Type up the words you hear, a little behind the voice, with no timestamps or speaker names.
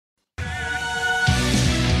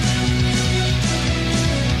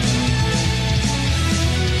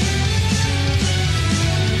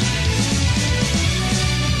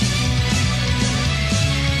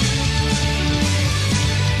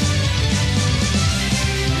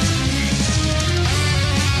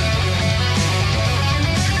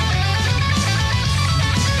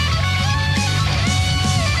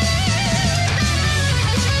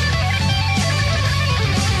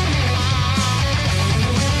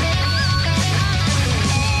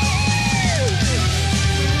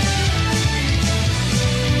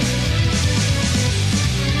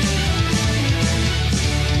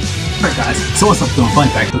So what's up, doing fun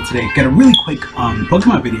fact of today? Got a really quick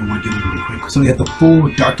Pokemon video I want to do really quick. So we have the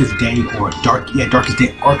full Darkest Day Darkest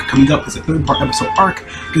Day arc coming up. It's a 3-part episode arc.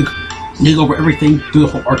 Dig over everything, do the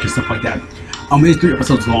whole arc and stuff like that. It is 3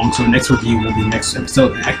 episodes long, so the next review will be the next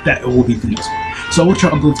episode, and after that it will be the next one. So I will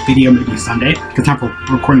try to upload this video maybe Sunday, because time for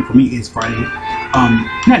recording for me is Friday.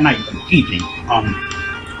 Not night, but evening.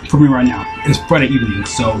 For me right now, it's Friday evening,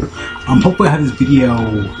 so hopefully I have this video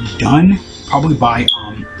done probably by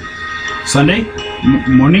Sunday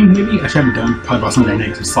morning, maybe. I should have it done probably by Sunday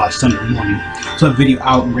night / Sunday morning. So I have a video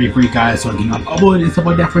out and ready for you guys, so I can upload and stuff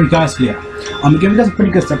like that for you guys. So yeah, again, we got some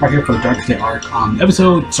pretty good stuff right here for the Darkest Day arc.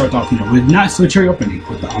 Episode starts off, with not so cherry opening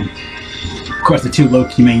with of course, the 2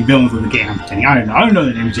 low-key main villains of the game. I'm kidding. I don't know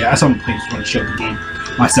the names yet. I saw them play, just want to show the game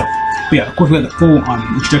myself. But yeah, of course, we got the full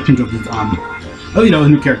introduction of these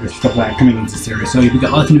new characters, stuff like that coming into the series. So we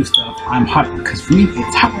got lots of new stuff. I'm hot because for me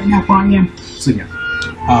it's hot right now where I am. So yeah.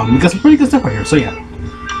 We got some pretty good stuff right here, so yeah.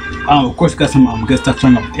 Of course, we got some good stuff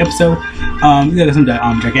showing up with the episode. We got some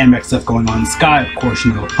Gigantamax stuff going on in the sky. Of course,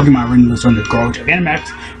 Pokemon Arena is starting to grow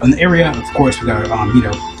Gigantamax in the area. Of course, we got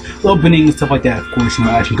little binning and stuff like that. Of course,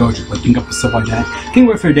 Ash and Go just waking up and stuff like that. Getting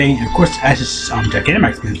ready for the day, and of course, Ash's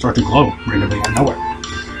Gigantamax can start to glow randomly out of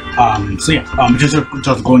nowhere. So yeah,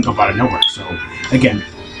 just glowing up out of nowhere. So again,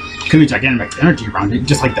 could be Gigantamax energy around it,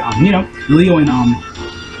 just like the Leo and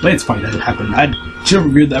but it's funny that it happened. I should have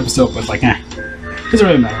reviewed the episode, but like, doesn't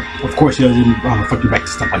really matter. Of course, he doesn't fucking back to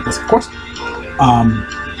stuff like this. Of course,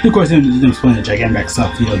 he didn't explain the Gigantamax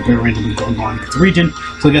stuff. Very randomly going on in the region.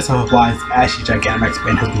 So I guess how it applies. Ash's Gigantamax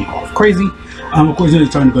band has been all crazy. Of course, they're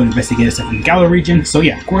starting to go investigate stuff in the Galar region. So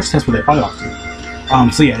yeah, of course, that's what they're probably off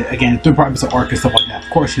to. So yeah, again, 3-part episode arc and stuff like that. Of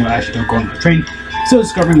course, Ash don't go on the train, still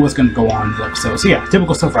discovering what's going to go on in the episode. So yeah,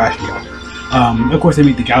 typical stuff for Ash and Go. Of course, they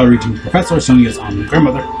meet the Galar region professor, Sonia's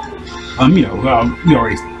grandmother. We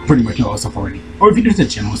already pretty much know all stuff already. Or if you do the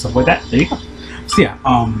channel and stuff like that, there you go. So yeah,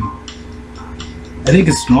 I think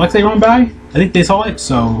it's Snorlax they run by. I think they saw it,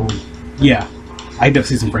 so yeah. I definitely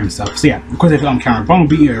see some frame stuff. So yeah, of course they counter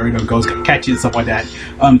Bumblebee, you already know Go's gonna catch it and stuff like that.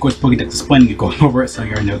 Of course Pokédex is explaining it, going over it, so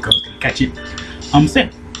you already know Go's gonna catch it. So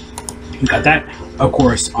yeah, we got that. Of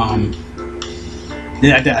course, I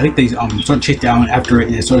think they sort of chase down after it,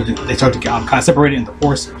 and they start to get kind of separated in the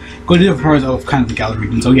force. Go to different parts of kind of the Galar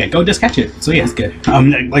region. So yeah, Go just catch it. So yeah, it's good.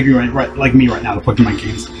 Like me right now, the Pokemon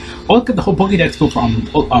games. I'll look at the whole Pokédex field from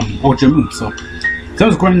Ultra Moon. So I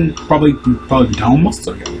was going probably down almost.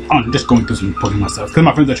 So yeah, I'm just going through some Pokemon stuff because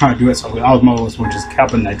my friends are trying to do it. So Osmos were just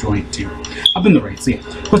helping that joint too. Up in the race. So yeah,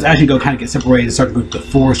 of course, Ash and Go kind of get separated, start to go to the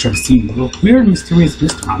forest, start to see a little weird, mysterious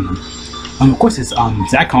mist around them. Of course, it's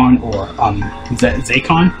Zacon or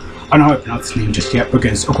Zacon. I don't know how to pronounce his name just yet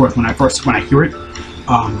because, of course, when I hear it,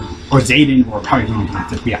 or Zayden, or how you want to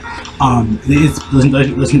pronounce it, but yeah, it is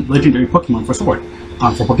legendary Pokemon for Sword,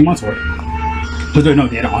 for Pokemon Sword. But they don't know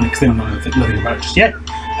the data on it because they don't know nothing about it just yet.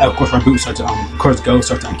 Of course, Raboot starts to, of course, Go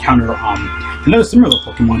starts to encounter another similar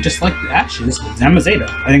Pokemon, just like the Ashes, Zamazenta.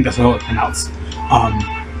 I think that's how it's pronounced.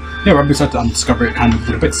 Yeah, Raboot starts to discover it kind of a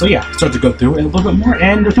little bit. So yeah, start to go through it a little bit more,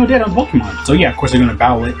 and there's no data on Pokemon. So yeah, of course they're gonna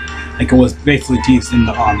battle it like it was basically teased in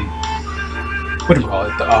the what do you call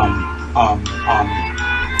it?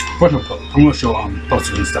 The promotional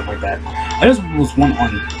posters and stuff like that. I just was one on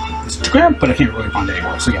Instagram, but I can't really find it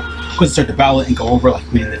anymore. So yeah, of course start to battle it and go over like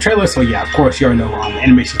we in the trailer. So yeah, of course you already know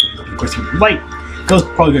animation is looking, of course, really light. Go's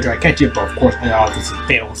probably gonna try to catch it, but of course this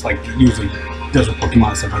fails like usually does with Pokemon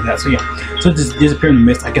and stuff like that. So yeah, so just disappear in the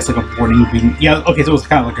mist. I guess like a warning. Yeah, okay, so it was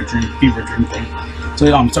kind of like a fever dream thing. So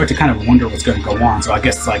start to kind of wonder what's going to go on. So I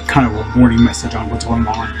guess it's like kind of a warning message on what's going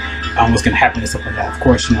on, what's going to happen and stuff like that. Of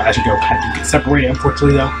course, Ash and Go kind of get separated,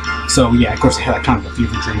 unfortunately though. So yeah, of course they had like kind of a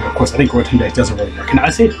fever dream. Of course, I think Rotundex doesn't really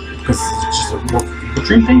recognize it because it's just a fever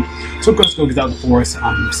dream thing. So of course, Go gets out of the forest,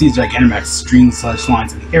 sees Gigantamax strings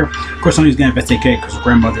lines in the air. Of course, Sonia's going to investigate because her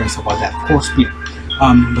grandmother and stuff like that. Of course, yeah.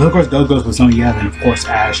 But of course, Go goes with Sonia, then of course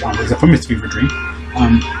Ash wakes up from his fever dream.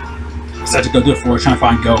 Starts to go through the forest trying to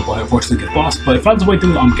find Go, but unfortunately gets lost. But he finds his way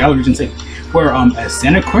through Galar region City, where a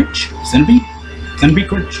Centipede,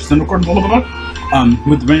 blah blah blah,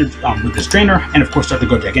 with the trainer, and of course start to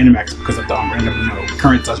go Gigantamax because of the random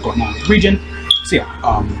currents that's going on in the region. So yeah,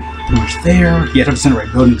 pretty much there. You have to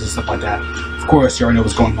incinerate buildings and stuff like that. Of course, you already know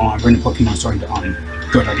what's going on. Random Pokemon starting to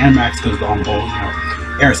go Gigantamax because the whole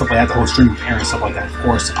air and stuff like that, the whole stream of air and stuff like that, of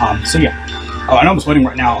course. So yeah, I know I'm sweating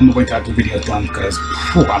right now. I'm gonna wait till after the video's done because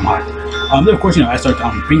I'm hot. Then of course, I start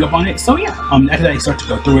to bring up on it. So yeah, after that, you start to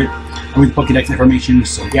go through it with Pokédex information.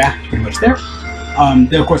 So yeah, pretty much there.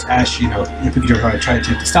 Then of course, Ash, and Pikachu try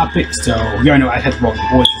to stop it. So you already know I had to roll the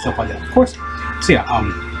voice and stuff like that, of course. So yeah,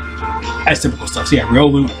 as typical stuff. So yeah,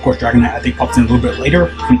 Riolu, of course, Dragonite, I think pops in a little bit later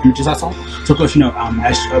from images I saw. So of course, you know,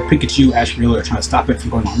 Pikachu, Ash, Riolu are trying to stop it from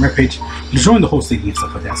going on Rampage, destroying the whole city and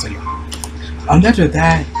stuff like that. So yeah. After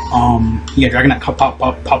that, yeah, Dragonite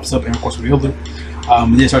pops up, and of course Riolu.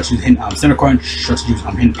 Then starts using Center Crunch, starts to use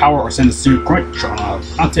Hidden Power or Center Crunch.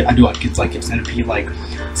 I do like it's like if Centipede like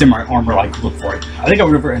Samurai Armor, like look for it. I think I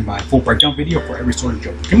would ever in my full breakdown video for every Sword and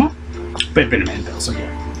Shield Pokemon. But it's been a minute though, so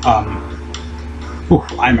yeah.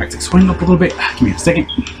 I'm actually sweating up a little bit. Give me a second.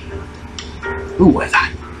 Ooh, what is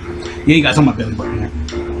that? Yeah, you guys on my belly button there.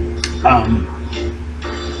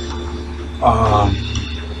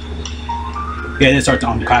 Yeah, then start to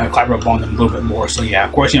kind of collaborate on them a little bit more. So yeah,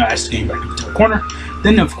 of course, you know, Ash is getting back into the corner.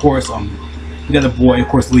 Then of course, we got the boy, of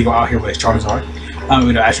course, Leo out here with his Charizard.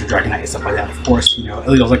 You know, Ash with Dragonite and stuff like that. Of course, you know,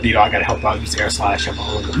 Leo's like, you know, I gotta help out, use Air Slash, help out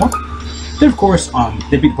a little bit more. Then of course,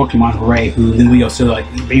 they beat Pokemon Hooray, who then Leo's still like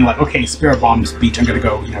being like, okay, Spirit Bomb speech, I'm gonna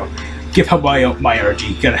go, you know, give help my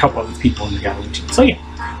energy, gotta help other people in the gallery. So yeah,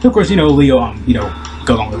 so of course, you know, Leo, you know,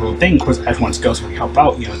 goes on with the little thing. Of course, Ash wants to go so we help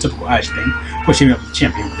out, you know, typical Ash thing. Pushing up the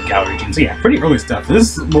champion with the gallery region. So yeah, pretty early stuff.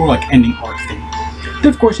 This is more like ending arc thing.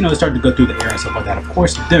 Then of course, you know, they start to go through the air and stuff like that. Of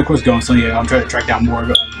course, then of course going. So yeah, I'm trying to track down more of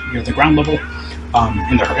you know, the ground level, in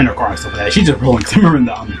her car and stuff like that. She's just rolling. Cause I remember in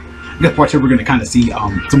the part here we're gonna kind of see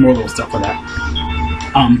some more little stuff for that.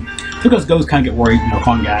 So goes kind of get worried, you know,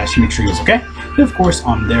 calling Ash, make sure he was okay. Then of course,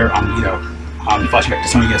 there, you know, flashback to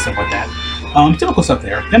Sonia and stuff like that. Typical stuff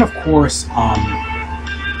there. Then of course,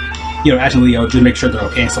 you know, Ash and Leo just make sure they're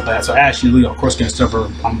okay and stuff like that. So Ash and Leo, of course, gonna suffer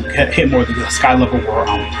hit more than the sky level or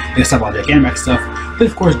they stuff about the Dynamax stuff. But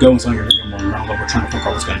of course, go and Sonia are gonna get more ground level, trying to figure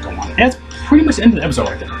out what's gonna go on. And that's pretty much the end of the episode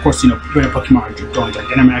right there. Of course, you know, Pokemon are going to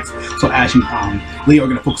Dynamax, so Ash and Leo are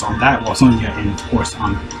gonna focus on that, while Sonia and of course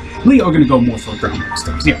Leo are gonna go more for ground level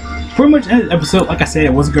stuff. So yeah, pretty much end of the episode. Like I said, I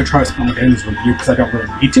wasn't gonna try to spend like this review because I don't really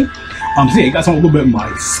need to. So yeah, you guys saw a little bit of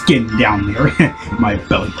my skin down there, my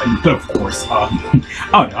belly button, but of course, I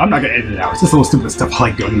don't know, I'm not gonna edit it out. It's just a little stupid stuff I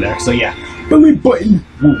like doing there. So yeah, belly button.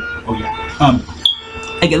 Woo. Oh yeah.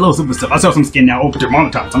 I get a little stupid stuff. I saw some skin now over to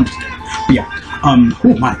monetize. I'm just kidding. But yeah, oh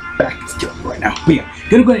my back is killing me right now. But yeah,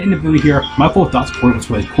 gonna go ahead and end the video here. My full thoughts for it was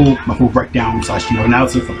really cool. My full breakdown slash, you know,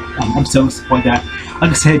 analysis of episode and stuff like that.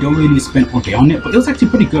 Like I said, I don't really need to spend all day on it, but it was actually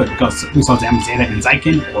pretty good because we saw Zamazenta and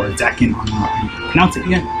Zacian, or Zacian on how you pronounce it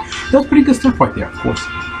yet. That was pretty good stuff right there, of course.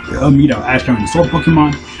 You know, Ash turning the Sword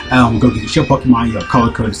Pokemon, go get the Shield Pokemon, you know,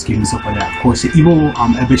 color code scheme and stuff like that. Of course, the evil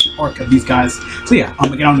evolution arc of these guys. So yeah,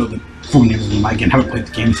 again, I don't know the full names of them. Again, haven't played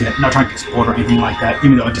the games yet. Not trying to export or anything like that.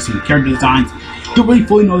 Even though I just seen the character designs, don't really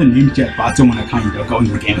fully know the names yet. But I still want to kind of, you know, go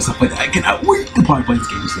into the game and stuff like that. I cannot wait to probably play this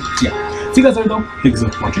game soon. So yeah, see you guys later though. Thank you so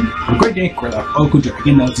much for watching. Have a great day. Great life. Oh, good job.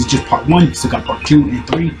 Again, this is just part 1. Still got part 2 and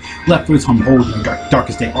 3 left for this whole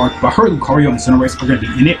Darkest Day arc. But I heard Lucario and Cinderace are going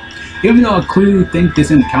to be in it. Even though I clearly think this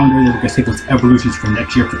in the calendar, they're going to take those evolutions for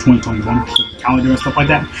next year for 2021, for the calendar and stuff like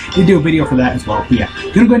that. They do a video for that as well. But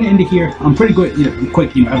yeah, gonna go ahead and end it here. I'm pretty good, you know,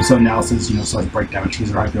 quick, you know, episode analysis, you know, so like breakdown and choose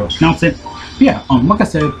how I pronounce it. But yeah, like I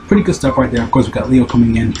said, pretty good stuff right there. Of course, we got Leo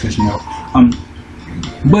coming in because, you know,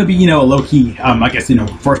 would be, you know, low key, I guess, you know,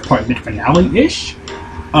 first part mid finale ish.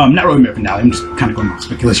 Not really mid finale. I'm just kind of going on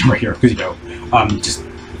speculation right here because, you know, just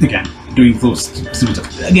again doing little stupid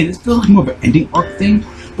stuff. Again, it feels like more of an ending arc thing.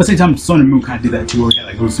 But at the same time, Sun and Moon kind of did that too, where we had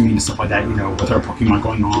like Lucy and stuff like that, you know, with our Pokemon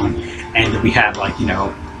going on, and we had like, you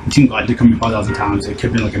know, Team Galactic coming 5,000 times. It could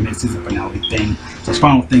have been like a mid-season finale thing, so it's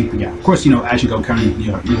final thing. But yeah, of course, you know, as you go counting,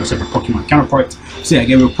 you know, separate Pokemon counterparts. So yeah,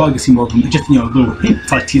 again, we'll probably see more of them. Just, you know, a little hint,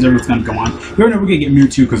 like teaser what's gonna go on. We already know we're gonna get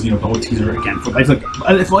Mewtwo because, you know, the whole teaser again. For I feel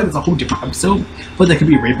like it's a whole different episode, but that could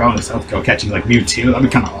be a Ray Brown and South Go catching like Mewtwo. That'd be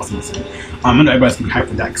kind of awesome to see. I know everybody's gonna be hyped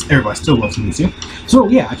for that because everybody still loves Mewtwo. So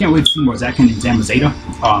yeah, I can't wait to see more Zacian and Zamazenta.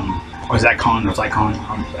 Or Zacon or Zycon,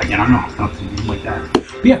 again, I don't know how to pronounce anything like that.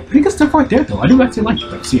 But yeah, pretty good stuff right there though. I do actually like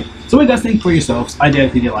it though. So yeah, so what you guys think for yourselves? I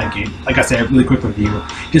definitely did like it. Like I said, really quick review,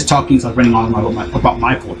 just talking, so running on about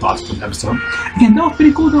my full thoughts for the episode. Again, that was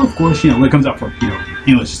pretty cool though. Of course, you know, when it comes out for, you know,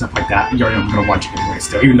 English and stuff like that, you already know I'm gonna watch it anyway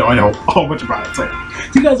still, even though I know a whole bunch about it. So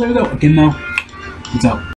yeah, see you guys later though. Again though, peace out.